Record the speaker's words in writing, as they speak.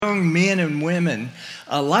Young men and women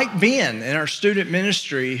like Ben in our student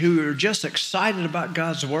ministry who are just excited about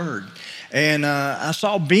God's Word. And I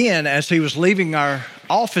saw Ben as he was leaving our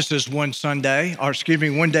offices one day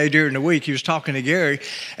during the week. He was talking to Gary,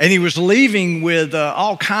 and he was leaving with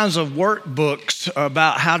all kinds of workbooks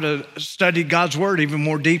about how to study God's Word even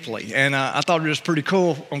more deeply. And I thought it was pretty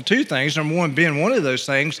cool on two things. Number one, being one of those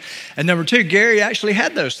things. And number two, Gary actually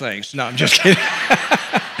had those things. No, I'm just kidding.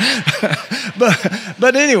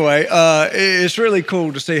 But anyway, it's really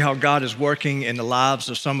cool to see how God is working in the lives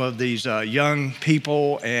of some of these young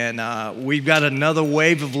people, and we've got another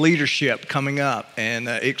wave of leadership coming up, and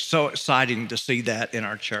it's so exciting to see that in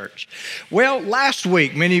our church. Well, last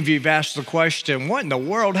week, many of you have asked the question, what in the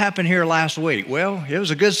world happened here last week? Well, it was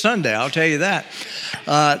a good Sunday, I'll tell you that.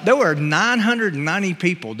 There were 990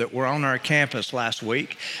 people that were on our campus last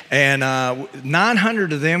week, and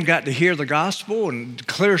 900 of them got to hear the gospel, and the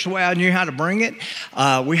clearest way I knew how to bring it.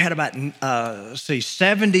 We had about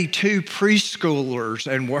 72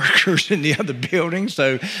 preschoolers and workers in the other building,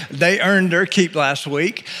 so they earned their keep last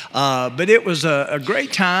week. But it was a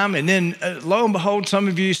great time. And then lo and behold, some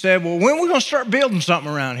of you said, well, when are we going to start building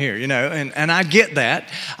something around here? You know, and I get that.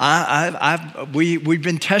 We've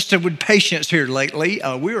been tested with patience here lately.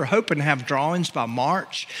 We were hoping to have drawings by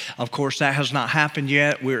March. Of course, that has not happened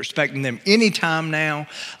yet. We're expecting them anytime now,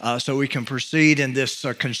 so we can proceed in this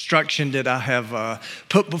construction that I have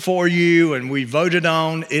put before you and we voted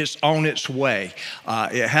on. It's on its way.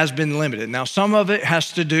 It has been limited. Now, some of it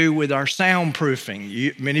has to do with our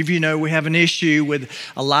soundproofing. Many of you know we have an issue with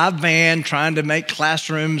a live band trying to make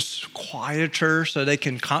classrooms quieter so they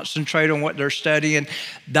can concentrate on what they're studying.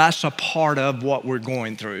 That's a part of what we're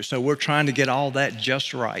going through. So we're trying to get all that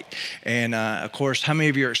just right. And of course, how many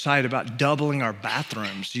of you are excited about doubling our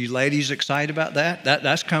bathrooms? You ladies excited about that?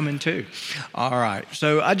 That's coming too. All right.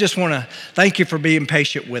 So I just want to thank you for being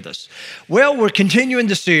patient with us. Well, we're continuing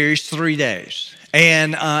the series 3 days.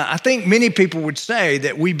 And I think many people would say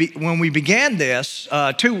that when we began this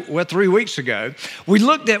 3 weeks ago, we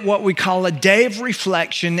looked at what we call a day of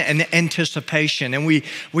reflection and anticipation. And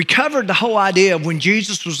we covered the whole idea of when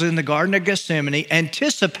Jesus was in the Garden of Gethsemane,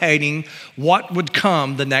 anticipating what would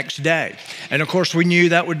come the next day. And of course, we knew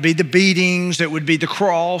that would be the beatings, it would be the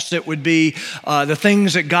cross, it would be the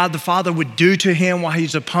things that God the Father would do to him while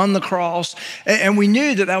he's upon the cross. And we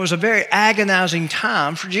knew that was a very agonizing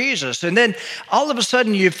time for Jesus. And then all of a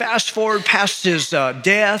sudden, you fast forward past his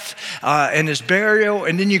death and his burial,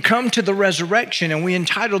 and then you come to the resurrection, and we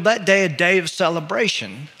entitled that day a day of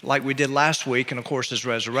celebration, like we did last week, and of course, his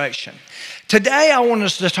resurrection. Today, I want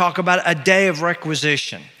us to talk about a day of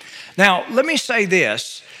requisition. Now, let me say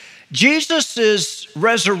this. Jesus'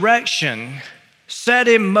 resurrection set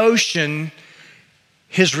in motion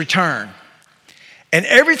his return. And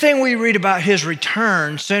everything we read about his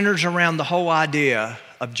return centers around the whole idea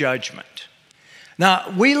of judgment.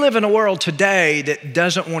 Now, we live in a world today that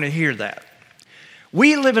doesn't want to hear that.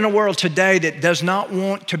 We live in a world today that does not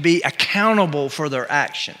want to be accountable for their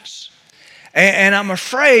actions. And I'm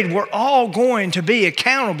afraid we're all going to be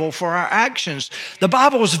accountable for our actions. The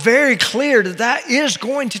Bible is very clear that is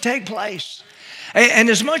going to take place. And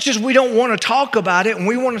as much as we don't want to talk about it, and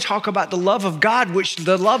we want to talk about the love of God, which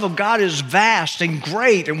the love of God is vast and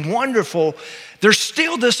great and wonderful, there's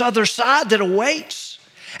still this other side that awaits.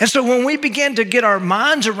 And so when we begin to get our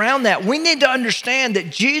minds around that, we need to understand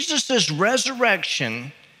that Jesus'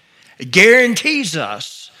 resurrection guarantees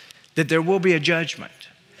us that there will be a judgment.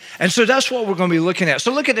 And so that's what we're going to be looking at.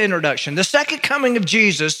 So look at the introduction. The second coming of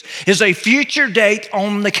Jesus is a future date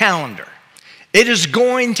on the calendar. It is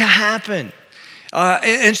going to happen.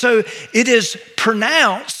 And so it is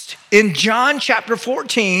pronounced in John chapter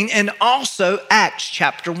 14 and also Acts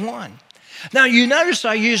chapter 1. Now, you notice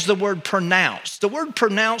I use the word pronounce. The word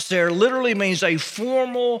pronounce there literally means a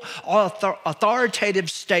formal or authoritative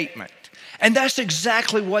statement. And that's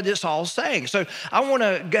exactly what it's all saying. So I want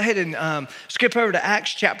to go ahead and skip over to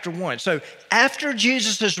Acts chapter 1. So after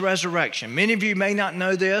Jesus' resurrection, many of you may not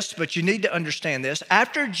know this, but you need to understand this.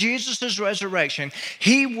 After Jesus' resurrection,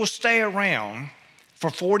 he will stay around for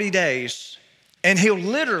 40 days, and he'll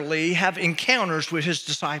literally have encounters with his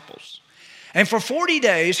disciples. And for 40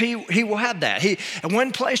 days, he will have that. In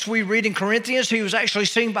one place we read in Corinthians, he was actually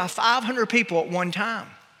seen by 500 people at one time.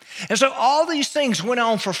 And so all these things went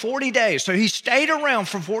on for 40 days. So he stayed around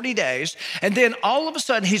for 40 days, and then all of a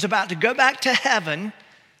sudden, he's about to go back to heaven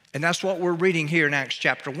And that's what we're reading here in Acts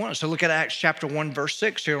chapter 1. So look at Acts chapter 1, verse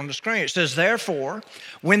 6 here on the screen. It says, therefore,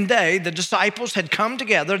 when they, the disciples, had come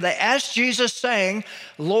together, they asked Jesus, saying,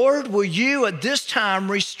 Lord, will you at this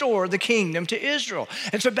time restore the kingdom to Israel?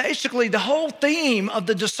 And so basically the whole theme of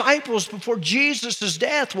the disciples before Jesus'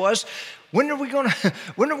 death was, when are we going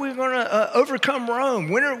to overcome Rome?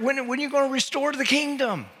 When are you going to restore the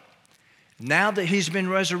kingdom? Now that he's been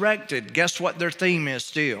resurrected, guess what their theme is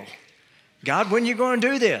still? God, when are you going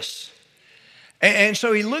to do this? And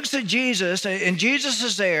so he looks at Jesus, and Jesus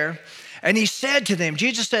is there, and Jesus said to them,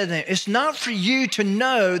 it's not for you to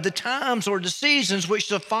know the times or the seasons which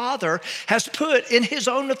the Father has put in his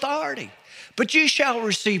own authority. But you shall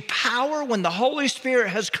receive power when the Holy Spirit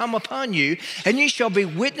has come upon you, and you shall be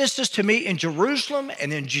witnesses to me in Jerusalem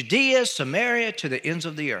and in Judea, Samaria, to the ends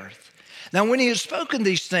of the earth. Now, when he had spoken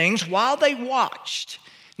these things, while they watched,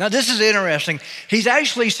 now, this is interesting. He's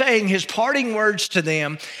actually saying his parting words to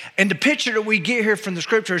them, and the picture that we get here from the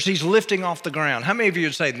scriptures, he's lifting off the ground. How many of you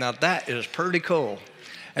would say, now that is pretty cool?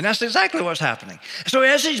 And that's exactly what's happening. So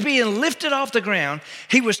as he's being lifted off the ground,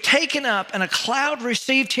 he was taken up, and a cloud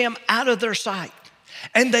received him out of their sight.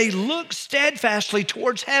 And they looked steadfastly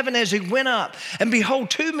towards heaven as he went up. And behold,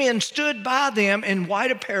 two men stood by them in white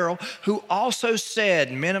apparel, who also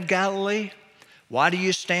said, Men of Galilee, why do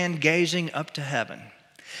you stand gazing up to heaven?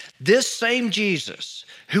 This same Jesus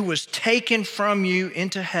who was taken from you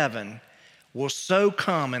into heaven will so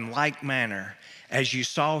come in like manner as you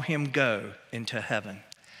saw him go into heaven.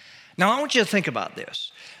 Now, I want you to think about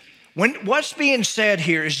this. What's being said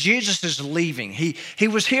here is Jesus is leaving. He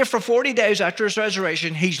was here for 40 days after his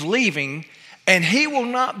resurrection. He's leaving, and he will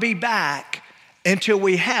not be back until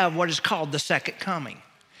we have what is called the second coming.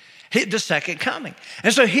 The second coming.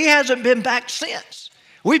 And so he hasn't been back since.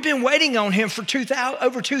 We've been waiting on him for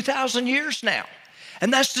over 2,000 years now.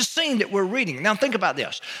 And that's the scene that we're reading. Now think about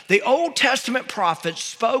this. The Old Testament prophets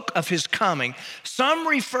spoke of his coming. Some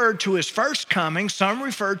referred to his first coming. Some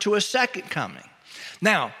referred to his second coming.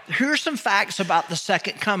 Now, here's some facts about the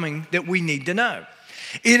second coming that we need to know.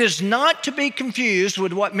 It is not to be confused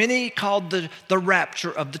with what many called the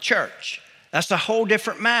rapture of the church. That's a whole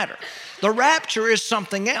different matter. The rapture is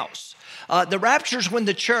something else. The rapture is when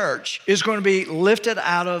the church is going to be lifted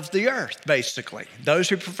out of the earth, basically. Those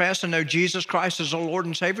who profess and know Jesus Christ as the Lord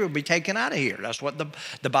and Savior will be taken out of here. That's what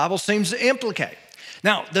the Bible seems to implicate.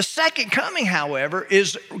 Now, the second coming, however,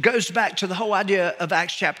 goes back to the whole idea of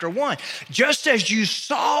Acts chapter 1. Just as you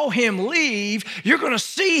saw him leave, you're going to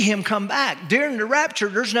see him come back. During the rapture,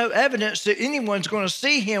 there's no evidence that anyone's going to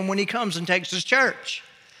see him when he comes and takes his church.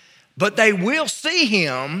 But they will see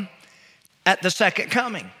him at the second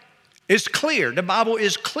coming. It's clear. The Bible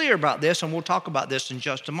is clear about this, and we'll talk about this in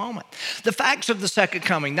just a moment. The facts of the second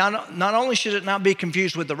coming, not only should it not be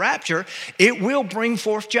confused with the rapture, it will bring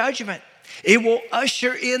forth judgment. It will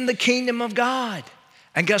usher in the kingdom of God.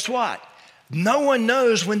 And guess what? No one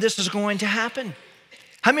knows when this is going to happen.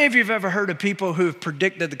 How many of you have ever heard of people who have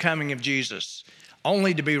predicted the coming of Jesus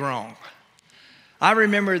only to be wrong? I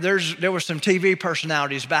remember there were some TV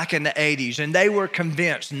personalities back in the 80s, and they were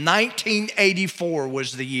convinced 1984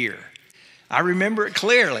 was the year. I remember it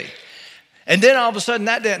clearly. And then all of a sudden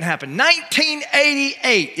that didn't happen.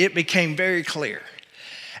 1988, it became very clear.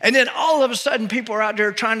 And then all of a sudden people are out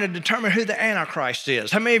there trying to determine who the Antichrist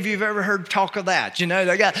is. How many of you have ever heard talk of that? You know,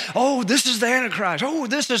 they got, this is the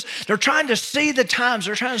Antichrist. They're trying to see the times.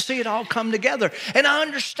 They're trying to see it all come together. And I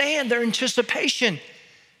understand their anticipation.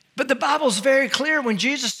 But the Bible's very clear when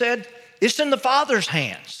Jesus said, it's in the Father's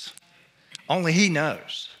hands. Only he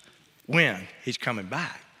knows when he's coming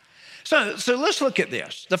back. So let's look at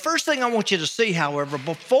this. The first thing I want you to see, however,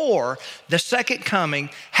 before the second coming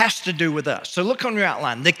has to do with us. So look on your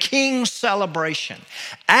outline, the King's celebration.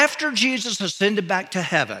 After Jesus ascended back to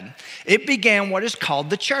heaven, it began what is called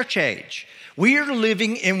the church age. We are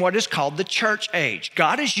living in what is called the church age.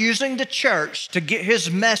 God is using the church to get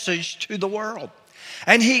his message to the world.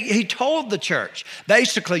 And he told the church,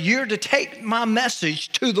 basically, you're to take my message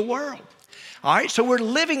to the world. All right, so we're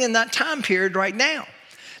living in that time period right now.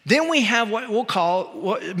 Then we have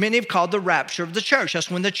what many have called the rapture of the church. That's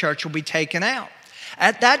when the church will be taken out.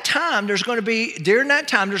 At that time, during that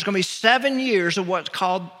time, there's going to be 7 years of what's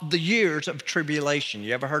called the years of tribulation.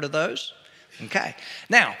 You ever heard of those? Okay.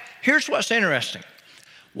 Now, here's what's interesting.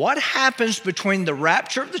 What happens between the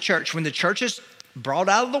rapture of the church, when the church is brought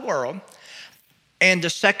out of the world, and the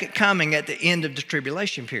second coming at the end of the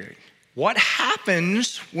tribulation period? What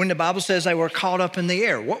happens when the Bible says they were caught up in the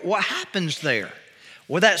air? What happens there?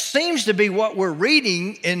 Well, that seems to be what we're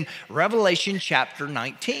reading in Revelation chapter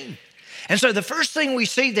 19. And so the first thing we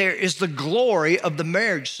see there is the glory of the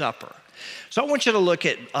marriage supper. So I want you to look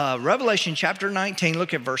at Revelation chapter 19,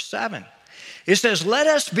 look at verse 7. It says, let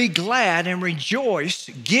us be glad and rejoice,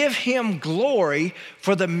 give him glory,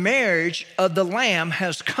 for the marriage of the Lamb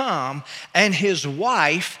has come, and his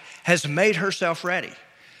wife has made herself ready.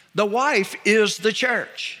 The wife is the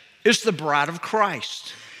church. It's the bride of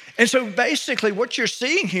Christ. And so basically what you're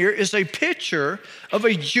seeing here is a picture of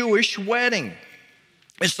a Jewish wedding.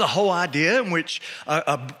 It's the whole idea in which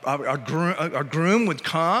a groom would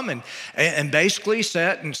come and basically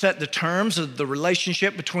set the terms of the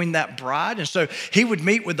relationship between that bride. And so he would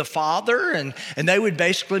meet with the father and they would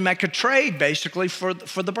basically make a trade basically for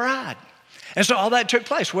the bride. And so all that took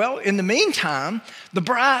place. Well, in the meantime,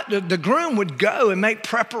 the groom would go and make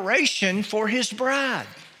preparation for his bride.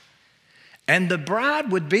 And the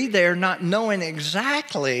bride would be there not knowing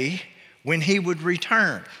exactly when he would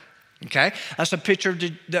return. Okay, that's a picture of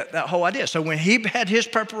that whole idea. So when he had his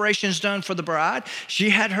preparations done for the bride, she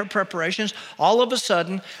had her preparations, all of a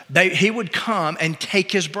sudden, he would come and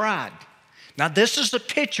take his bride. Now, this is a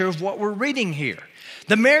picture of what we're reading here.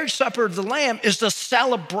 The marriage supper of the Lamb is the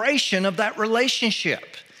celebration of that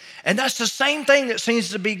relationship. And that's the same thing that seems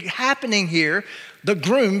to be happening here, the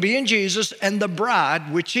groom being Jesus and the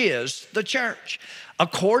bride, which is the church.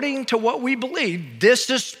 According to what we believe, this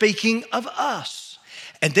is speaking of us.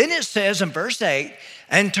 And then it says in verse 8,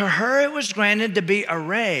 and to her it was granted to be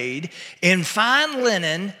arrayed in fine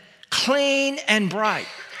linen, clean and bright.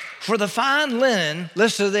 For the fine linen,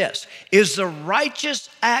 listen to this, is the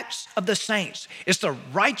righteous acts of the saints. It's the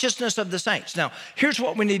righteousness of the saints. Now, here's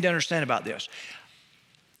what we need to understand about this.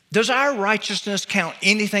 Does our righteousness count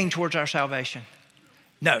anything towards our salvation?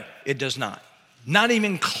 No, it does not. Not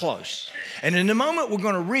even close. And in a moment, we're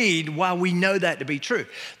going to read why we know that to be true.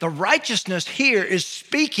 The righteousness here is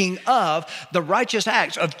speaking of the righteous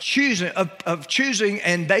acts of choosing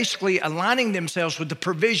and basically aligning themselves with the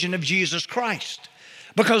provision of Jesus Christ.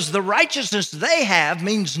 Because the righteousness they have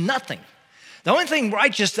means nothing. The only thing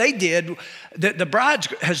righteous they did, that the bride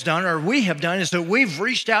has done or we have done, is that we've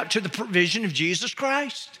reached out to the provision of Jesus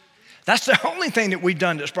Christ. That's the only thing that we've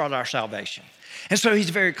done that's brought our salvation. And so he's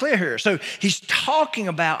very clear here. So he's talking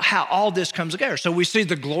about how all this comes together. So we see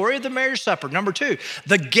the glory of the marriage supper. Number 2,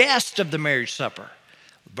 the guest of the marriage supper.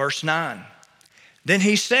 Verse 9. Then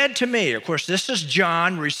he said to me, of course, this is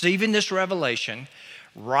John receiving this revelation,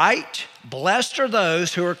 right, blessed are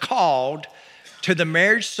those who are called to the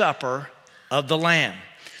marriage supper of the Lamb.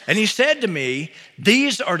 And he said to me,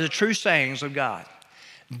 these are the true sayings of God.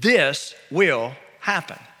 This will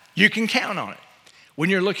happen. You can count on it when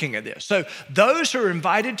you're looking at this. So those who are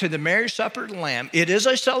invited to the marriage supper of the Lamb, it is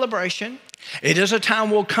a celebration. It is a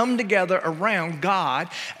time we'll come together around God.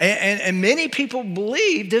 And many people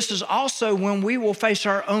believe this is also when we will face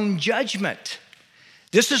our own judgment.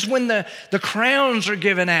 This is when the crowns are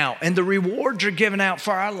given out and the rewards are given out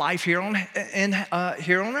for our life here on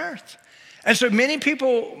earth. And so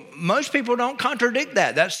most people don't contradict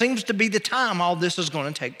that. That seems to be the time all this is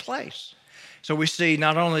going to take place. So we see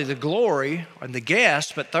not only the glory and the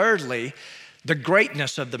guests, but thirdly, the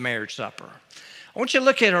greatness of the marriage supper. I want you to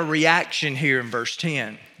look at a reaction here in verse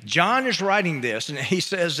 10. John is writing this, and he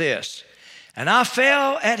says this, and I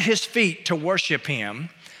fell at his feet to worship him.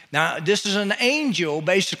 Now, this is an angel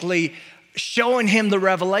basically showing him the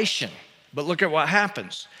revelation. But look at what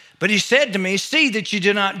happens. But he said to me, see that you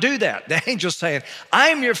do not do that. The angel saying, I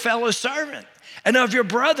am your fellow servant and of your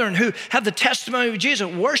brethren who have the testimony of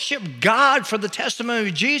Jesus. Worship God, for the testimony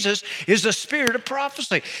of Jesus is the spirit of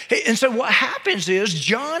prophecy. And so what happens is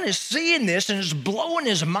John is seeing this and it's blowing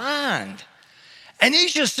his mind. And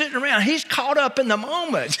he's just sitting around. He's caught up in the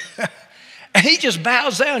moment. And he just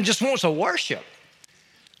bows down and just wants to worship.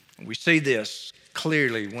 We see this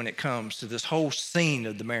clearly when it comes to this whole scene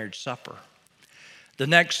of the marriage supper. The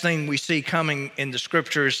next thing we see coming in the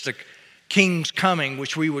scripture is the King's coming,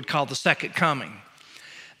 which we would call the second coming.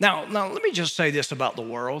 Now, let me just say this about the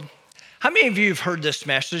world. How many of you have heard this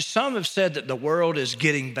message? Some have said that the world is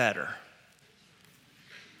getting better.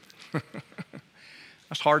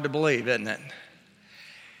 That's hard to believe, isn't it?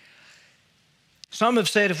 Some have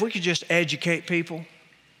said if we could just educate people,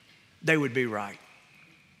 they would be right.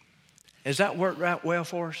 Has that worked out well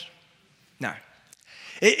for us? No.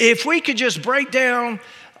 If we could just break down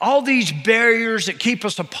all these barriers that keep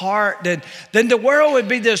us apart, then the world would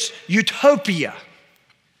be this utopia.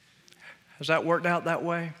 Has that worked out that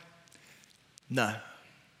way? No.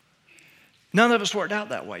 None of us worked out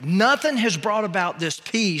that way. Nothing has brought about this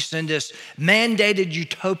peace and this mandated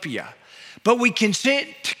utopia. But we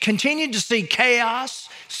continue to see chaos,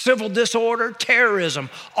 civil disorder, terrorism,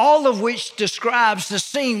 all of which describes the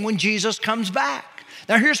scene when Jesus comes back.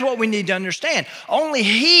 Now, here's what we need to understand. Only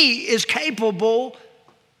he is capable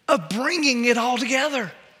of bringing it all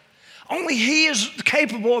together. Only he is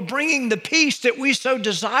capable of bringing the peace that we so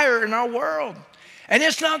desire in our world. And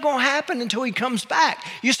it's not going to happen until he comes back.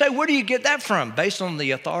 You say, where do you get that from? Based on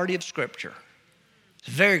the authority of Scripture. It's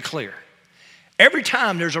very clear. Every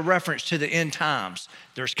time there's a reference to the end times,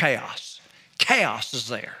 there's chaos. Chaos is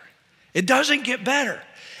there. It doesn't get better.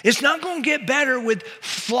 It's not going to get better with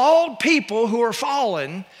flawed people who are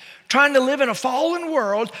fallen, trying to live in a fallen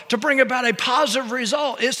world to bring about a positive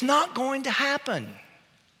result. It's not going to happen.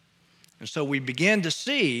 And so we begin to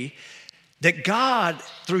see that God,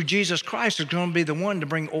 through Jesus Christ, is going to be the one to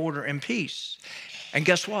bring order and peace. And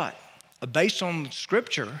guess what? Based on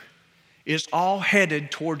Scripture, it's all headed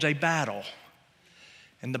towards a battle.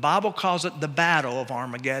 And the Bible calls it the battle of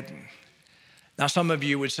Armageddon. Now, some of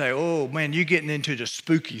you would say, oh, man, you're getting into the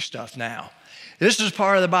spooky stuff now. This is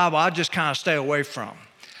part of the Bible I just kind of stay away from.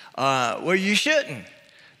 Well, you shouldn't.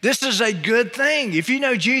 This is a good thing. If you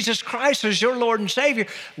know Jesus Christ as your Lord and Savior,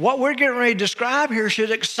 what we're getting ready to describe here should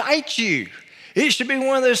excite you. It should be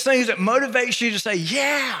one of those things that motivates you to say,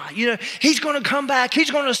 yeah, he's going to come back. He's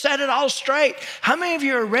going to set it all straight. How many of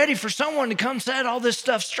you are ready for someone to come set all this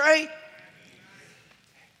stuff straight?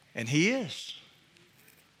 And he is.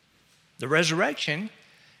 The resurrection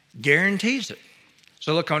guarantees it.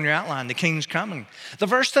 So look on your outline, the king's coming. The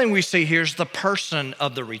first thing we see here is the person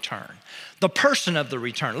of the return. The person of the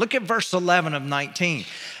return. Look at verse 11 of 19.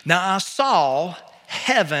 Now I saw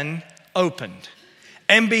heaven opened,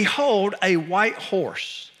 and behold, a white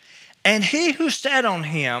horse. And he who sat on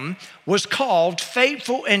him was called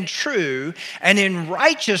Faithful and True, and in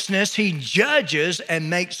righteousness he judges and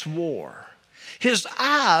makes war. His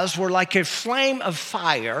eyes were like a flame of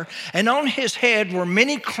fire, and on his head were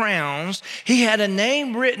many crowns. He had a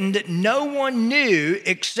name written that no one knew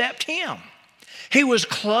except him. He was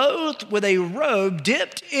clothed with a robe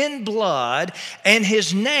dipped in blood, and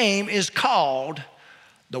his name is called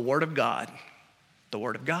the Word of God. The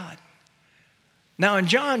Word of God. Now in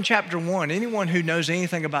John chapter 1, anyone who knows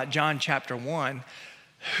anything about John chapter 1,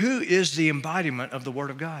 who is the embodiment of the Word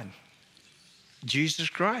of God? Jesus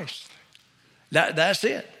Christ. That's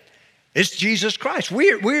it. It's Jesus Christ.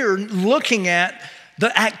 We're looking at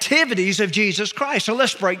the activities of Jesus Christ. So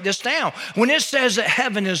let's break this down. When it says that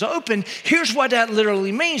heaven is open, here's what that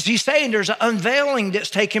literally means. He's saying there's an unveiling that's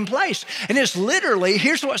taking place. And it's literally,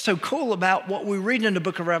 here's what's so cool about what we read in the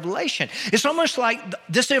book of Revelation. It's almost like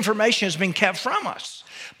this information has been kept from us.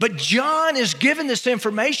 But John is given this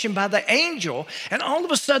information by the angel, and all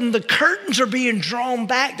of a sudden the curtains are being drawn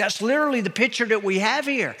back. That's literally the picture that we have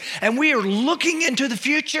here. And we are looking into the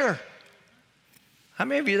future. How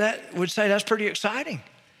many of you that would say that's pretty exciting?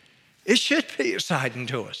 It should be exciting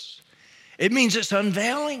to us. It means it's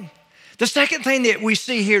unveiling. The second thing that we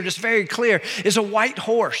see here that's very clear is a white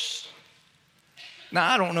horse.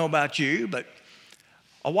 Now, I don't know about you, but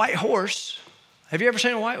a white horse, have you ever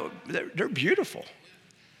seen a white horse? They're beautiful.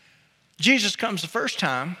 Jesus comes the first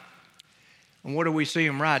time, and what do we see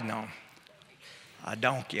him riding on? A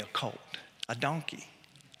donkey, a colt, a donkey.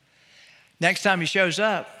 Next time he shows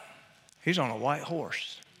up, he's on a white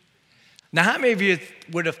horse. Now, how many of you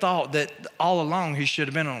would have thought that all along he should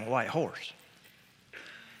have been on a white horse?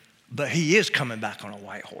 But he is coming back on a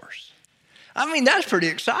white horse. I mean, that's pretty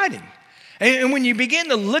exciting. And when you begin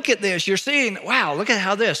to look at this, you're seeing, wow, look at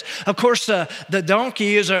how this. Of course, the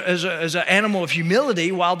donkey is an animal of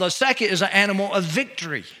humility, while the second is an animal of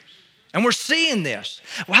victory. And we're seeing this.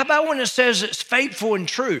 Well, how about when it says it's faithful and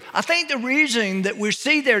true? I think the reason that we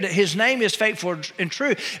see there that his name is faithful and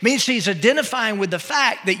true means he's identifying with the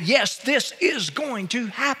fact that, yes, this is going to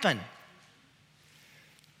happen.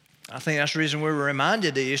 I think that's the reason we were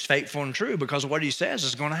reminded that he's faithful and true, because of what he says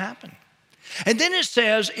is going to happen. And then it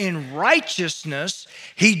says, in righteousness,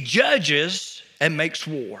 he judges and makes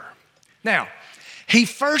war. Now, he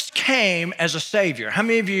first came as a savior. How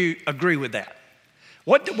many of you agree with that?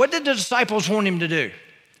 What did the disciples want him to do?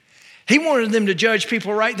 He wanted them to judge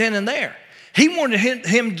people right then and there. He wanted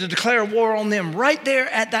him to declare war on them right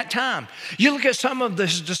there at that time. You look at some of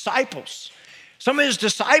his disciples. Some of his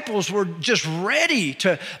disciples were just ready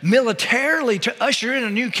to militarily to usher in a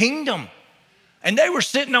new kingdom. And they were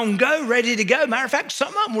sitting on go, ready to go. Matter of fact,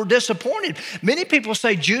 some of them were disappointed. Many people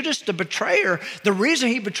say Judas, the betrayer, the reason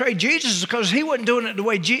he betrayed Jesus is because he wasn't doing it the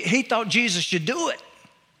way he thought Jesus should do it.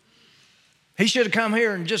 He should have come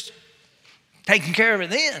here and just taken care of it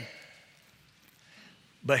then.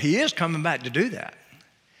 But he is coming back to do that.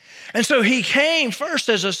 And so he came first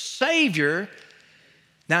as a savior.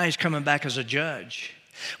 Now he's coming back as a judge.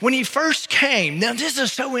 When he first came, now this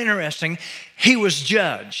is so interesting, he was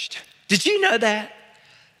judged. Did you know that?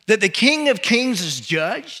 that the King of Kings is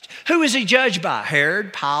judged. Who is he judged by?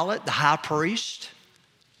 Herod, Pilate, the high priest,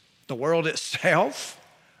 the world itself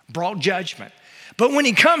brought judgment. But when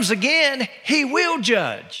he comes again, he will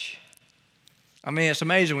judge. I mean, it's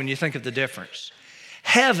amazing when you think of the difference.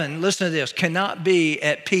 Heaven, listen to this, cannot be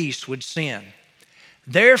at peace with sin.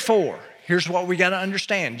 Therefore, here's what we got to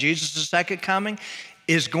understand. Jesus' second coming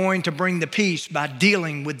is going to bring the peace by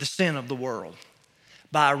dealing with the sin of the world,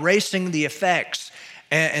 by erasing the effects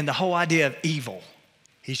and the whole idea of evil.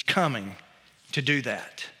 He's coming to do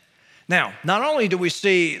that. Now, not only do we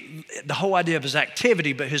see the whole idea of his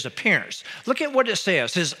activity, but his appearance. Look at what it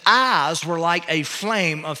says. His eyes were like a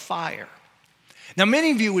flame of fire. Now,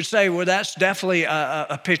 many of you would say, well, that's definitely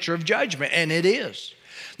a picture of judgment, and it is.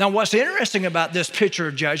 Now, what's interesting about this picture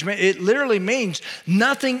of judgment, it literally means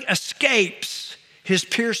nothing escapes his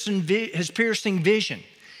piercing vision.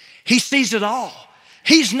 He sees it all.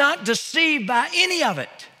 He's not deceived by any of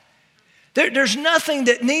it. There's nothing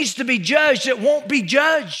that needs to be judged that won't be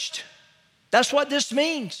judged. That's what this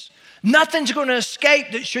means. Nothing's going to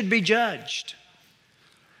escape that should be judged.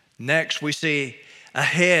 Next, we see a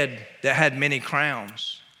head that had many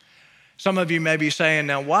crowns. Some of you may be saying,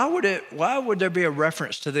 now, why would there be a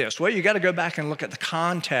reference to this? Well, you got to go back and look at the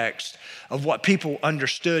context of what people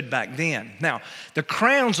understood back then. Now, the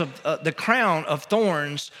crown of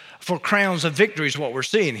thorns for crowns of victory is what we're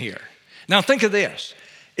seeing here. Now, think of this.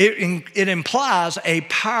 It implies a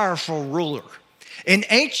powerful ruler. In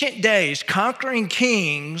ancient days, conquering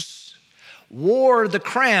kings wore the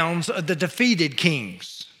crowns of the defeated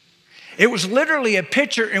kings. It was literally a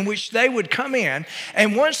picture in which they would come in,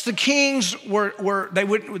 and once the kings they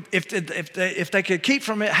would, if they could keep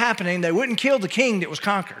from it happening, they wouldn't kill the king that was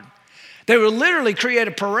conquered. They would literally create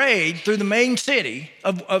a parade through the main city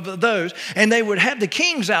of those, and they would have the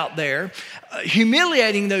kings out there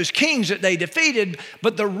humiliating those kings that they defeated,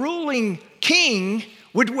 but the ruling king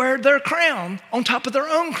would wear their crown on top of their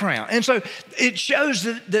own crown. And so it shows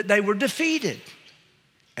that they were defeated.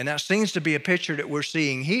 And that seems to be a picture that we're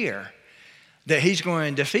seeing here, that he's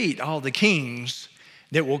going to defeat all the kings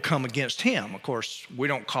that will come against him. Of course, we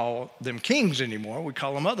don't call them kings anymore. We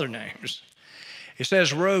call them other names. It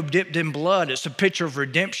says robe dipped in blood. It's a picture of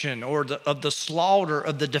redemption or of the slaughter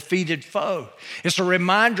of the defeated foe. It's a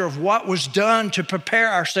reminder of what was done to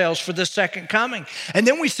prepare ourselves for the second coming. And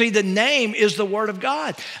then we see the name is the Word of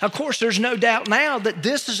God. Of course, there's no doubt now that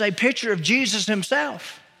this is a picture of Jesus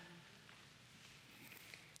himself.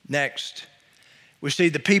 Next, we see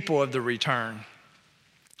the people of the return.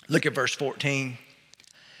 Look at verse 14.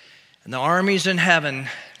 And the armies in heaven,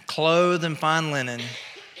 clothed in fine linen,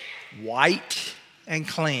 white and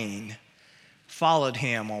clean, followed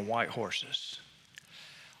him on white horses.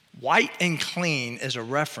 White and clean is a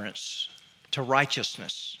reference to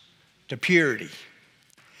righteousness, to purity.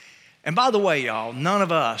 And by the way, y'all, none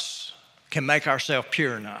of us can make ourselves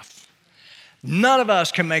pure enough. None of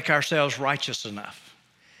us can make ourselves righteous enough.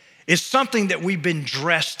 It's something that we've been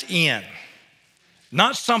dressed in,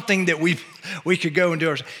 not something that we could go and do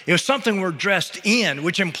ourselves. It was something we're dressed in,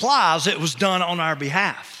 which implies it was done on our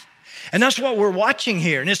behalf. And that's what we're watching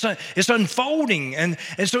here. And it's unfolding. And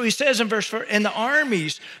so he says in verse 4, and the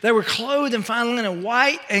armies, they were clothed in fine linen,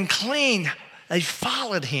 white and clean. They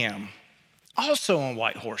followed him, also on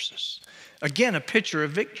white horses. Again, a picture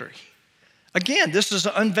of victory. Again, this is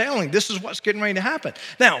unveiling. This is what's getting ready to happen.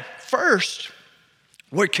 Now, first,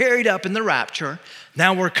 we're carried up in the rapture.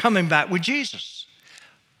 Now we're coming back with Jesus.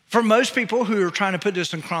 For most people who are trying to put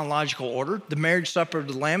this in chronological order, the marriage supper of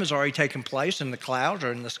the Lamb has already taken place in the clouds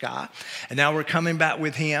or in the sky. And now we're coming back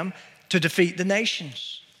with him to defeat the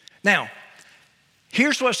nations. Now,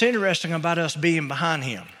 here's what's interesting about us being behind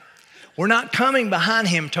him. We're not coming behind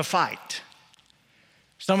him to fight.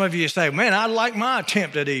 Some of you say, man, I'd like my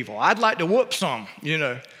attempt at evil. I'd like to whoop some,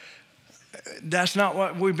 That's not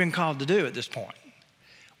what we've been called to do at this point.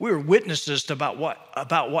 We're witnesses about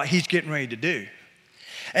what he's getting ready to do.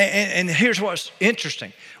 And here's what's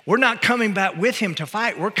interesting. We're not coming back with him to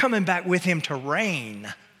fight. We're coming back with him to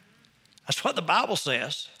reign. That's what the Bible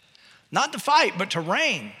says. Not to fight, but to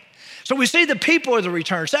reign. So we see the people of the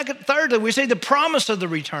return. Thirdly, we see the promise of the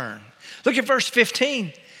return. Look at verse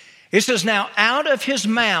 15. It says, now out of his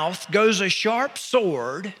mouth goes a sharp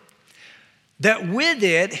sword, that with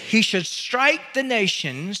it he should strike the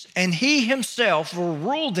nations, and he himself will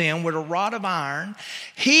rule them with a rod of iron.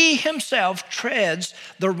 He himself treads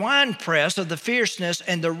the winepress of the fierceness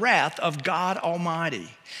and the wrath of God Almighty.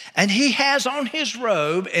 And he has on his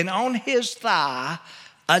robe and on his thigh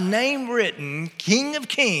a name written, King of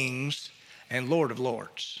Kings and Lord of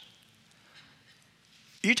Lords.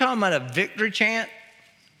 You talking about a victory chant?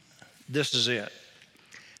 This is it.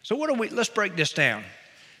 So let's break this down.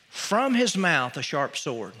 From his mouth, a sharp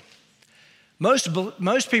sword.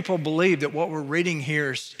 Most people believe that what we're reading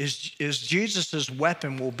here is Jesus'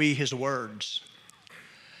 weapon will be his words.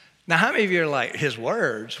 Now, how many of you are like, his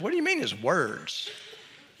words? What do you mean his words?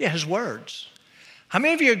 Yeah, his words. How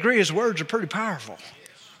many of you agree his words are pretty powerful?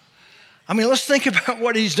 I mean, let's think about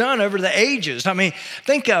what he's done over the ages. I mean,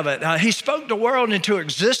 think of it. He spoke the world into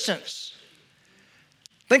existence.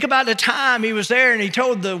 Think about the time he was there and he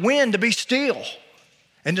told the wind to be still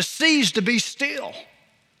and the seas to be still.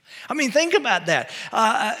 I mean, think about that.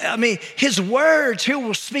 His words, he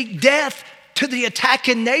will speak death to the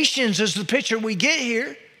attacking nations is the picture we get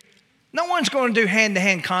here. No one's going to do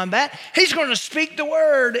hand-to-hand combat. He's going to speak the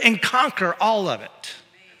word and conquer all of it.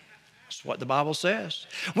 That's what the Bible says.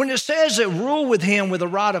 When it says that rule with him with a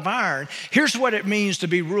rod of iron, here's what it means to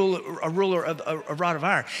be a ruler of a rod of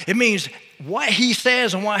iron. It means what he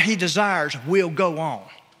says and what he desires will go on.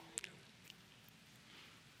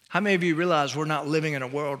 How many of you realize we're not living in a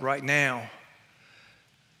world right now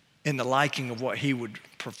in the liking of what he would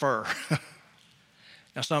prefer?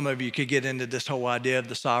 Now, some of you could get into this whole idea of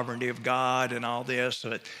the sovereignty of God and all this,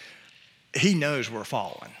 but he knows we're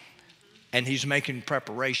fallen, and he's making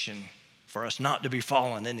preparation for us not to be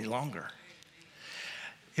fallen any longer.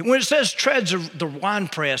 When it says treads of the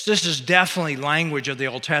winepress, this is definitely language of the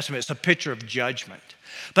Old Testament. It's a picture of judgment.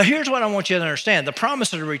 But here's what I want you to understand, the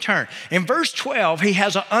promise of the return. In verse 12, he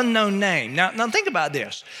has an unknown name. Now think about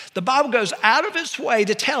this. The Bible goes out of its way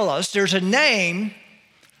to tell us there's a name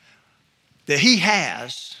that he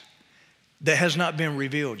has that has not been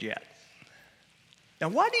revealed yet. Now,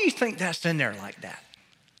 why do you think that's in there like that?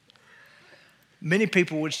 Many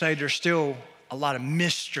people would say there's still a lot of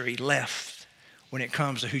mystery left when it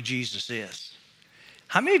comes to who Jesus is.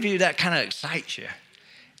 How many of you that kind of excites you?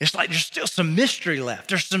 It's like there's still some mystery left.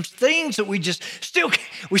 There's some things that we still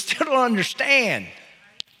don't understand.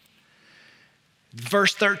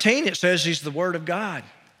 Verse 13, it says he's the Word of God.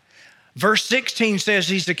 Verse 16 says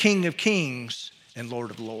he's the King of Kings and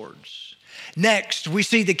Lord of Lords. Next, we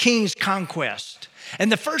see the King's conquest.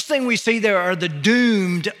 And the first thing we see there are the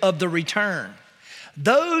doomed of the return.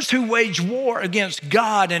 Those who wage war against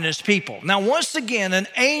God and his people. Now, once again, an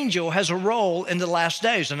angel has a role in the last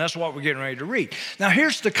days, and that's what we're getting ready to read. Now,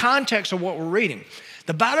 here's the context of what we're reading.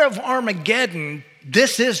 The Battle of Armageddon,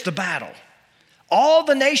 this is the battle. All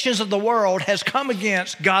the nations of the world has come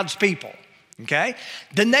against God's people, okay?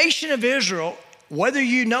 The nation of Israel, whether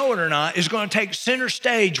you know it or not, is going to take center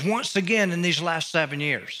stage once again in these last 7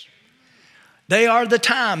 years. They are the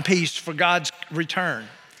timepiece for God's return.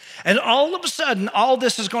 And all of a sudden, all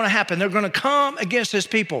this is going to happen. They're going to come against his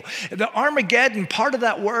people. The Armageddon, part of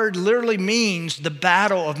that word literally means the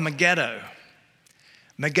battle of Megiddo.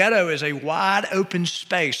 Megiddo is a wide open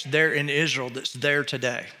space there in Israel that's there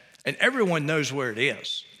today. And everyone knows where it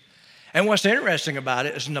is. And what's interesting about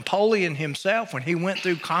it is Napoleon himself, when he went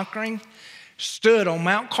through conquering, stood on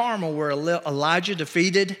Mount Carmel where Elijah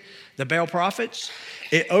defeated the Baal prophets.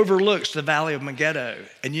 It overlooks the valley of Megiddo.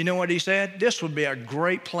 And you know what he said? This would be a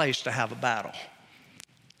great place to have a battle.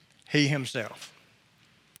 He himself.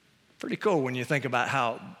 Pretty cool when you think about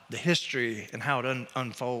how the history and how it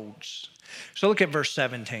unfolds. So look at verse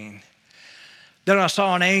 17. Then I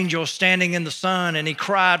saw an angel standing in the sun, and he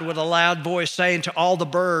cried with a loud voice, saying to all the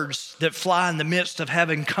birds that fly in the midst of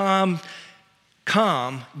heaven,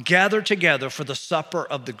 Come, gather together for the supper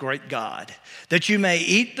of the great God, that you may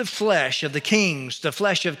eat the flesh of the kings, the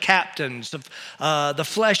flesh of captains, the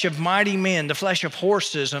flesh of mighty men, the flesh of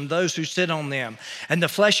horses and those who sit on them, and the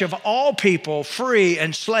flesh of all people, free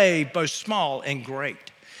and slave, both small and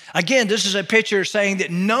great. Again, this is a picture saying that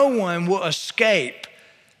no one will escape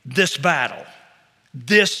this battle,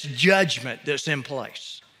 this judgment that's in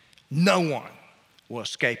place. No one will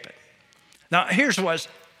escape it. Now, here's what's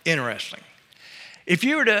interesting. If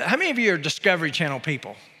you were to, how many of you are Discovery Channel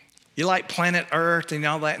people? You like Planet Earth and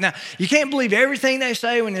all that. Now, you can't believe everything they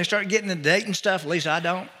say when they start getting into dating stuff. At least I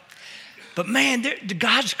don't. But man,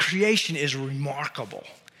 God's creation is remarkable.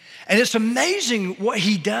 And it's amazing what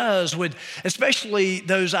he does with, especially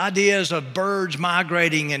those ideas of birds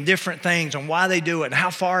migrating and different things and why they do it and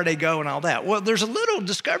how far they go and all that. Well, there's a little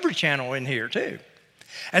Discovery Channel in here too.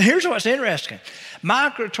 And here's what's interesting.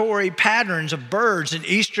 Migratory patterns of birds in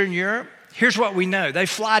Eastern Europe, here's what we know. They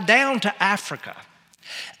fly down to Africa.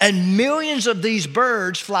 And millions of these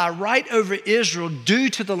birds fly right over Israel due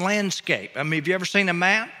to the landscape. I mean, have you ever seen a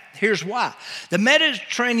map? Here's why. The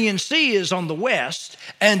Mediterranean Sea is on the west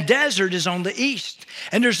and desert is on the east.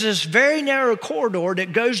 And there's this very narrow corridor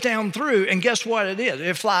that goes down through, and guess what it is?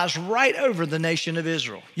 It flies right over the nation of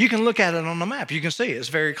Israel. You can look at it on the map. You can see it. It's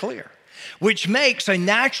very clear. which makes a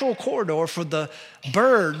natural corridor for the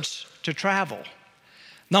birds to travel.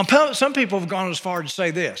 Now, some people have gone as far to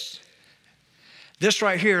say this. This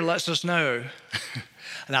right here lets us know,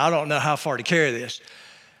 and I don't know how far to carry this,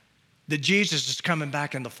 that Jesus is coming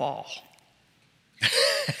back in the fall.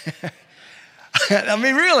 I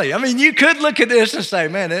mean, really. I mean, you could look at this and say,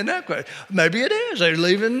 man, isn't that great? Maybe it is. They're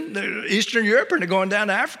leaving Eastern Europe and they're going down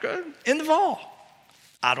to Africa in the fall.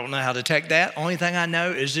 I don't know how to take that. Only thing I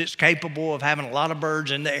know is it's capable of having a lot of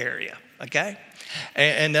birds in the area, okay?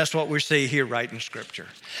 And that's what we see here right in Scripture.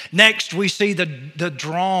 Next, we see the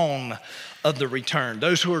drawn of the return.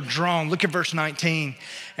 Those who are drawn. Look at verse 19.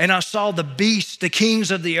 And I saw the beasts, the kings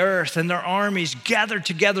of the earth, and their armies gathered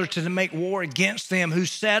together to make war against them who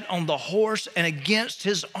sat on the horse and against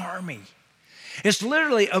his army. It's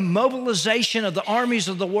literally a mobilization of the armies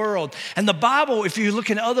of the world. And the Bible, if you look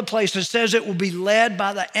in other places, says it will be led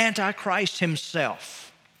by the Antichrist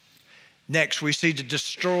himself. Next, we see the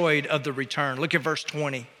destroyed of the return. Look at verse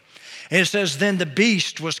 20. And it says, then the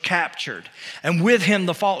beast was captured, and with him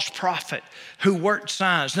the false prophet who worked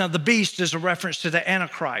signs. Now, the beast is a reference to the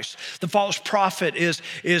Antichrist. The false prophet is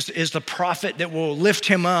the prophet that will lift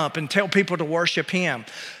him up and tell people to worship him.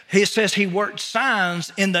 He says he worked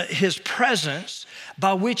signs in his presence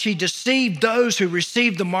by which he deceived those who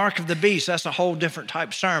received the mark of the beast. That's a whole different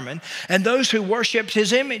type sermon. And those who worshiped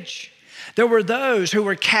his image. There were those who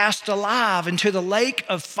were cast alive into the lake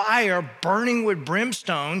of fire burning with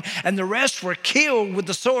brimstone, and the rest were killed with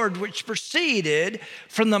the sword which proceeded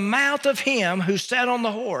from the mouth of him who sat on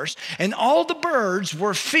the horse, and all the birds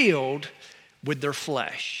were filled with their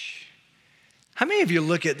flesh. How many of you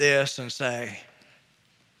look at this and say,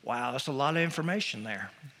 wow, that's a lot of information there?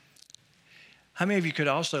 How many of you could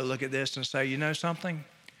also look at this and say, you know something?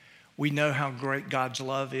 We know how great God's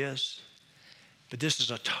love is. But this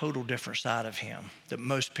is a total different side of him that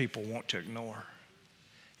most people want to ignore.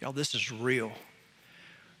 Y'all, this is real.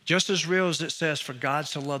 Just as real as it says for God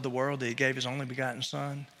so loved the world that he gave his only begotten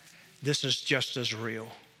son, this is just as real.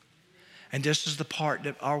 And this is the part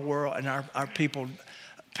that our world and our people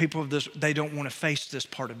of this, they don't want to face this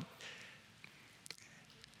part of.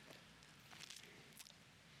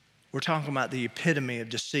 We're talking about the epitome of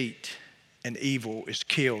deceit and evil is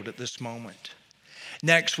killed at this moment.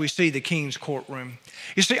 Next, we see the king's courtroom.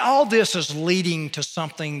 You see, all this is leading to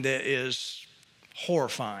something that is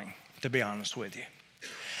horrifying, to be honest with you.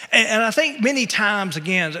 And I think many times,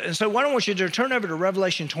 again, and so what I want you to do, turn over to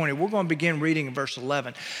Revelation 20. We're going to begin reading in verse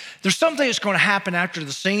 11. There's something that's going to happen after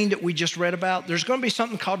the scene that we just read about. There's going to be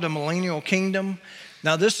something called the millennial kingdom.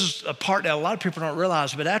 Now, this is a part that a lot of people don't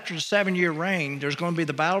realize, but after the 7-year reign, there's going to be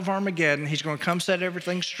the battle of Armageddon. He's going to come set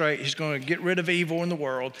everything straight. He's going to get rid of evil in the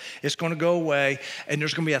world. It's going to go away, and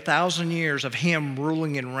there's going to be 1,000 years of him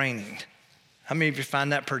ruling and reigning. How many of you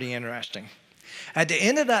find that pretty interesting? At the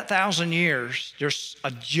end of that 1,000 years, there's a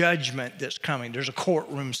judgment that's coming. There's a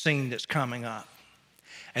courtroom scene that's coming up.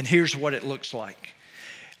 And here's what it looks like.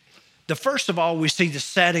 First of all, we see the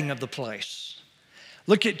setting of the place.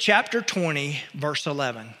 Look at chapter 20, verse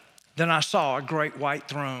 11. Then I saw a great white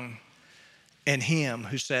throne and him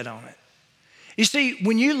who sat on it. You see,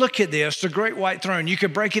 when you look at this, the great white throne, you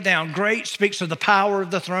could break it down. Great speaks of the power of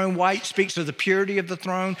the throne. White speaks of the purity of the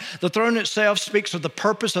throne. The throne itself speaks of the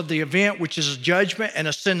purpose of the event, which is a judgment and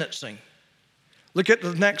a sentencing. Look at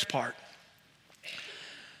the next part.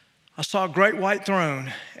 I saw a great white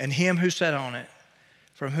throne and him who sat on it,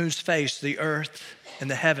 from whose face the earth and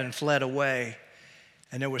the heaven fled away,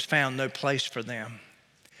 and there was found no place for them.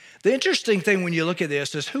 The interesting thing when you look at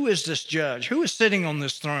this is, who is this judge? Who is sitting on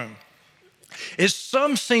this throne?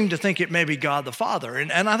 Some seem to think it may be God the Father,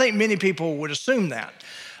 and I think many people would assume that.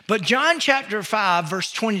 But John chapter 5,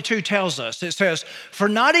 verse 22 tells us, it says, for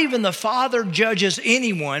not even the Father judges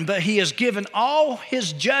anyone, but he has given all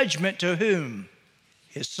his judgment to whom?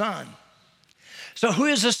 His Son. So who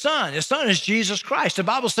is the Son? His Son is Jesus Christ. The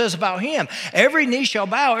Bible says about him, every knee shall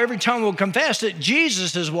bow, every tongue will confess that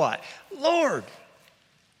Jesus is what? Lord.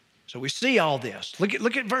 So we see all this.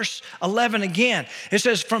 Look at verse 11 again. It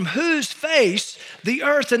says, from whose face the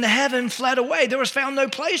earth and the heaven fled away. There was found no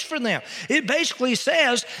place for them. It basically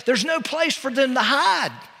says there's no place for them to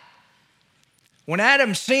hide. When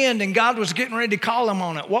Adam sinned and God was getting ready to call him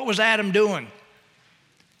on it, what was Adam doing?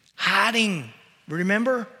 Hiding.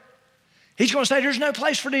 Remember? He's going to say there's no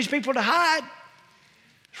place for these people to hide.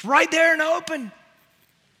 It's right there in the open.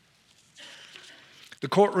 The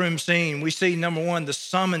courtroom scene, we see, number one, the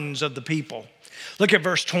summons of the people. Look at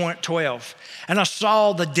verse 12. And I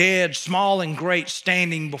saw the dead, small and great,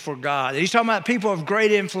 standing before God. He's talking about people of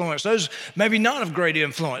great influence. Those maybe not of great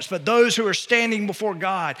influence, but those who are standing before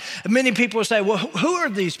God. And many people say, well, who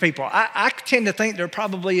are these people? I tend to think they're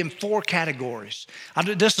probably in 4 categories.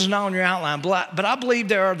 This is not on your outline, but I believe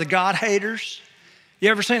there are the God haters.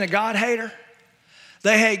 You ever seen a God hater?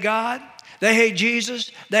 They hate God. They hate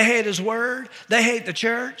Jesus. They hate his word. They hate the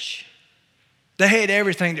church. They hate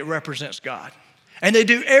everything that represents God. And they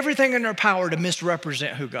do everything in their power to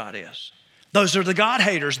misrepresent who God is. Those are the God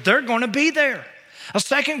haters. They're going to be there. A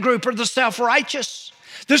second group are the self-righteous.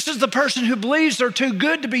 This is the person who believes they're too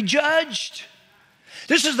good to be judged.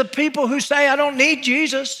 This is the people who say, I don't need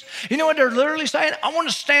Jesus. You know what they're literally saying? I want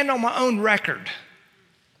to stand on my own record.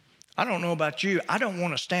 I don't know about you. I don't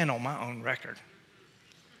want to stand on my own record.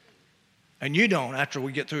 And you don't after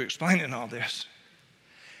we get through explaining all this.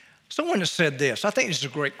 Someone has said this. I think this is a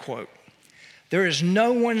great quote. There is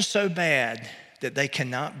no one so bad that they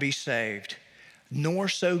cannot be saved, nor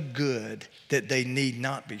so good that they need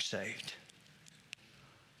not be saved.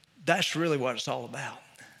 That's really what it's all about.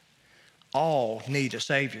 All need a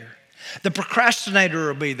Savior. The procrastinator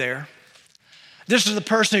will be there. This is the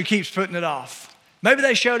person who keeps putting it off. Maybe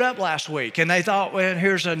they showed up last week and they thought, well,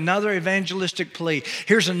 here's another evangelistic plea.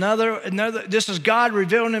 Here's another, this is God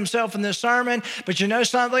revealing himself in this sermon. But you know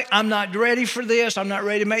something? I'm not ready for this. I'm not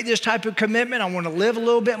ready to make this type of commitment. I want to live a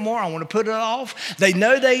little bit more. I want to put it off. They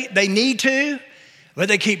know they need to, but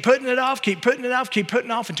they keep putting it off, keep putting it off, keep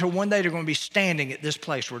putting it off until one day they're going to be standing at this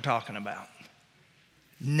place we're talking about.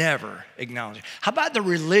 Never acknowledge it. How about the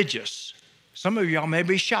religious? Some of y'all may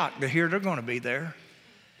be shocked to hear they're going to be there.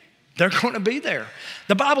 They're going to be there.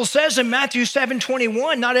 The Bible says in Matthew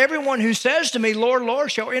 7:21, not everyone who says to me, Lord, Lord,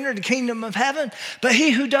 shall enter the kingdom of heaven, but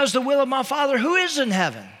he who does the will of my Father who is in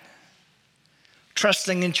heaven.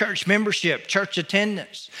 Trusting in church membership, church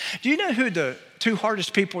attendance. Do you know who the 2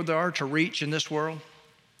 hardest people there are to reach in this world?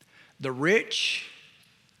 The rich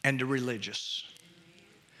and the religious.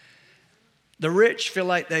 The rich feel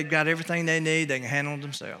like they've got everything they need, they can handle it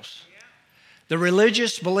themselves. The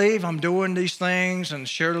religious believe I'm doing these things and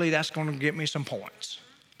surely that's going to get me some points.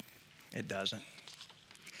 It doesn't.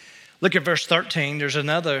 Look at verse 13. There's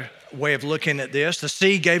another way of looking at this. The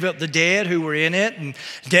sea gave up the dead who were in it, and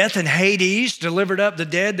death and Hades delivered up the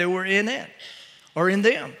dead that were in it or in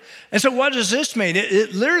them. And so what does this mean?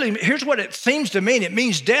 It literally, here's what it seems to mean. It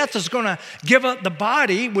means death is going to give up the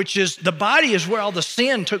body, which is, the body is where all the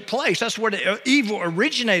sin took place. That's where the evil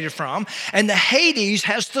originated from. And the Hades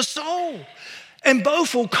has the soul. And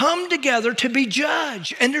both will come together to be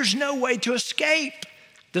judged. And there's no way to escape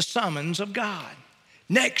the summons of God.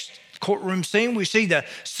 Next courtroom scene, we see the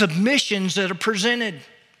submissions that are presented.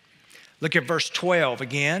 Look at verse 12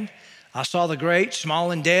 again. I saw the great, small,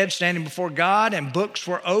 and dead standing before God, and books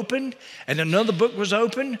were opened. And another book was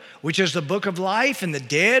opened, which is the book of life. And the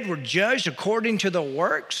dead were judged according to the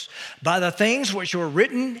works by the things which were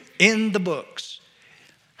written in the books.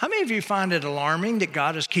 How many of you find it alarming that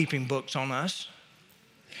God is keeping books on us?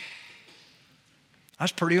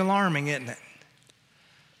 That's pretty alarming, isn't it?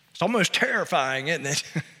 It's almost terrifying, isn't it?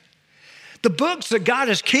 The books that God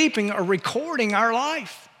is keeping are recording our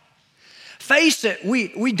life. Face it,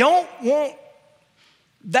 we don't want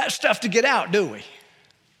that stuff to get out, do we?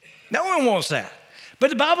 No one wants that. But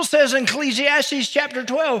the Bible says in Ecclesiastes chapter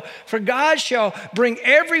 12, for God shall bring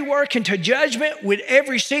every work into judgment with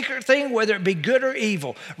every secret thing, whether it be good or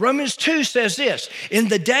evil. Romans 2 says this, in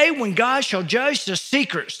the day when God shall judge the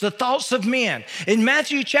secrets, the thoughts of men. In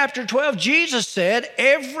Matthew chapter 12, Jesus said,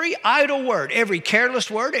 every idle word, every careless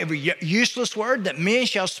word, every useless word that men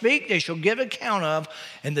shall speak, they shall give account of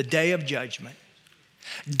in the day of judgment.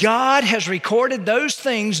 God has recorded those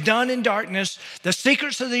things done in darkness, the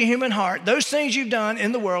secrets of the human heart, those things you've done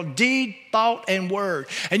in the world, deed, thought, and word.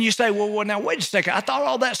 And you say, well, now wait a second. I thought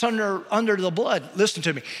all that's under the blood. Listen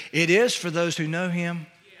to me. It is for those who know him.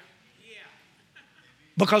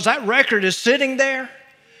 Because that record is sitting there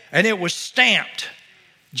and it was stamped.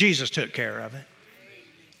 Jesus took care of it.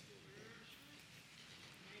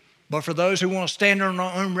 But for those who want to stand on their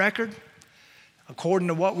own record, according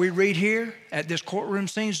to what we read here at this courtroom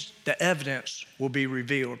scenes, the evidence will be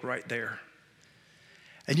revealed right there.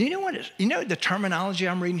 And you know what? The terminology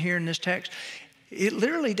I'm reading here in this text, it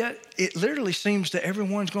literally seems that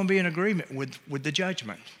everyone's going to be in agreement with the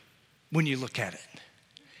judgment when you look at it.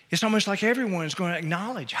 It's almost like everyone is going to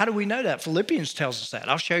acknowledge. How do we know that? Philippians tells us that.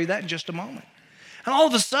 I'll show you that in just a moment. And all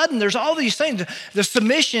of a sudden, there's all these things, the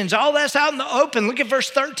submissions, all that's out in the open. Look at verse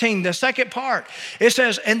 13, the second part. It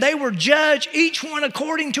says, and they were judged, each one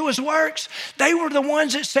according to his works. They were the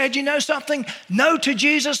ones that said, you know something? No to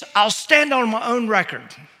Jesus, I'll stand on my own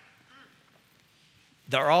record.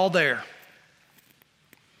 They're all there.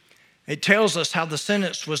 It tells us how the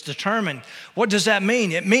sentence was determined. What does that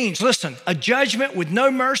mean? It means, listen, a judgment with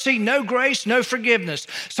no mercy, no grace, no forgiveness.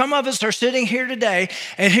 Some of us are sitting here today,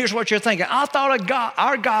 and here's what you're thinking. I thought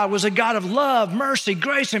our God was a God of love, mercy,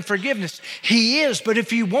 grace, and forgiveness. He is, but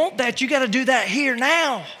if you want that, you got to do that here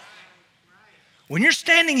now. When you're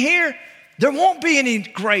standing here, there won't be any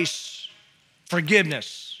grace,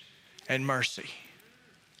 forgiveness, and mercy.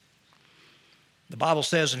 The Bible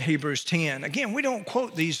says in Hebrews 10, again, we don't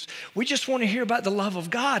quote these. We just want to hear about the love of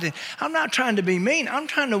God. And I'm not trying to be mean. I'm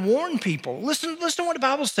trying to warn people. Listen to what the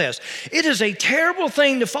Bible says. It is a terrible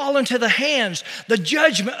thing to fall into the hands, the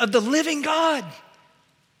judgment of the living God.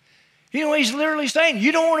 You know, he's literally saying,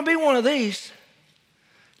 you don't want to be one of these.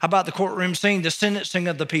 How about the courtroom scene, the sentencing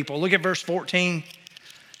of the people? Look at verse 14.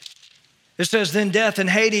 It says, then death and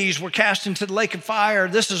Hades were cast into the lake of fire.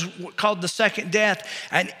 This is called the second death.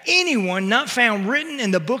 And anyone not found written in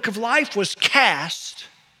the book of life was cast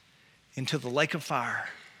into the lake of fire.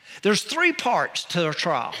 There's three parts to the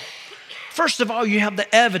trial. First of all, you have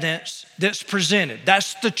the evidence that's presented.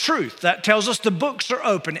 That's the truth. That tells us the books are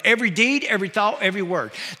open. Every deed, every thought, every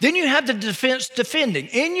word. Then you have the defense defending.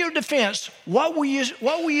 In your defense, what will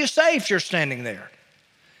you say if you're standing there?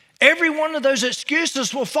 Every one of those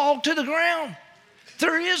excuses will fall to the ground.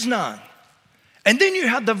 There is none. And then you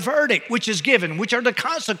have the verdict which is given, which are the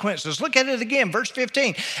consequences. Look at it again, verse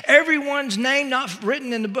 15. Everyone's name not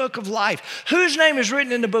written in the book of life. Whose name is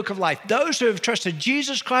written in the book of life? Those who have trusted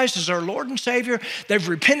Jesus Christ as their Lord and Savior. They've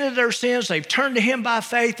repented of their sins. They've turned to him by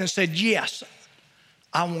faith and said, yes,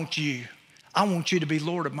 I want you. I want you to be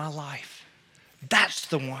Lord of my life. That's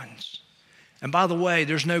the ones. And by the way,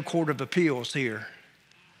 there's no court of appeals here.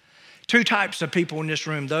 Two types of people in this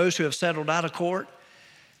room, those who have settled out of court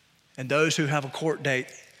and those who have a court date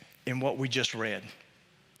in what we just read.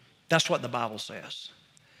 That's what the Bible says.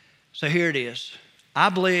 So here it is. I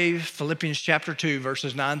believe Philippians chapter 2,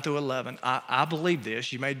 verses 9 through 11. I believe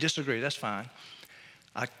this. You may disagree. That's fine.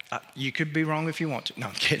 You could be wrong if you want to. No,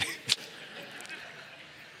 I'm kidding.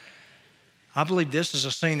 I believe this is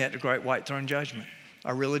a scene at the great white throne judgment.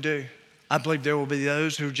 I really do. I believe there will be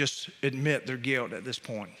those who just admit their guilt at this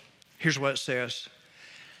point. Here's what it says.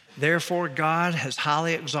 Therefore, God has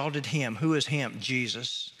highly exalted him. Who is him?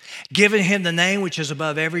 Jesus. Given him the name which is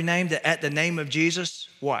above every name, that at the name of Jesus,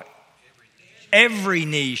 what? Every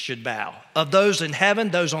knee should bow. Of those in heaven,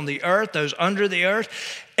 those on the earth, those under the earth,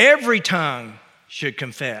 every tongue should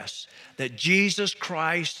confess that Jesus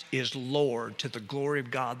Christ is Lord to the glory of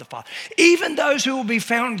God the Father. Even those who will be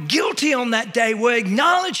found guilty on that day will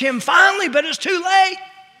acknowledge him finally, but it's too late.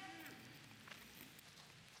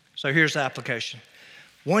 So here's the application.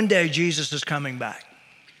 One day Jesus is coming back.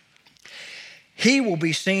 He will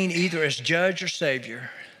be seen either as judge or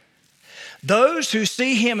savior. Those who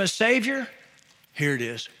see him as savior, here it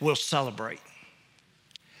is, will celebrate.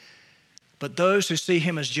 But those who see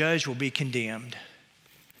him as judge will be condemned.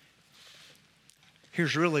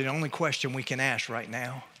 Here's really the only question we can ask right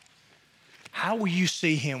now. How will you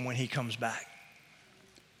see him when he comes back?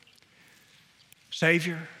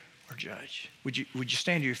 Savior or judge? Would you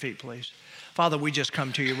stand to your feet, please? Father, we just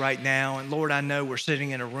come to you right now. And Lord, I know we're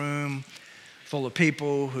sitting in a room full of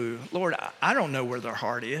people who, Lord, I don't know where their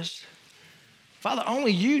heart is. Father,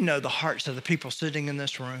 only you know the hearts of the people sitting in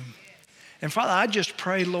this room. And Father, I just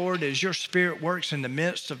pray, Lord, as your Spirit works in the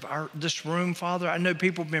midst of this room, Father, I know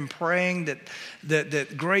people have been praying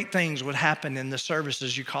that great things would happen in the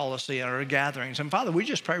services you call us in, our gatherings. And Father, we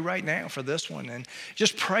just pray right now for this one. And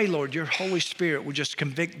just pray, Lord, your Holy Spirit would just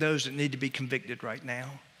convict those that need to be convicted right now.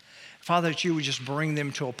 Father, that you would just bring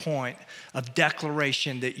them to a point of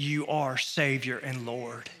declaration that you are Savior and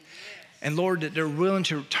Lord. And Lord, that they're willing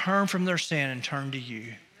to turn from their sin and turn to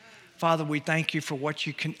you. Father, we thank you for what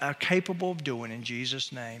you are capable of doing in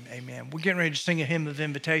Jesus' name. Amen. We're getting ready to sing a hymn of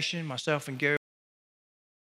invitation, myself and Gary.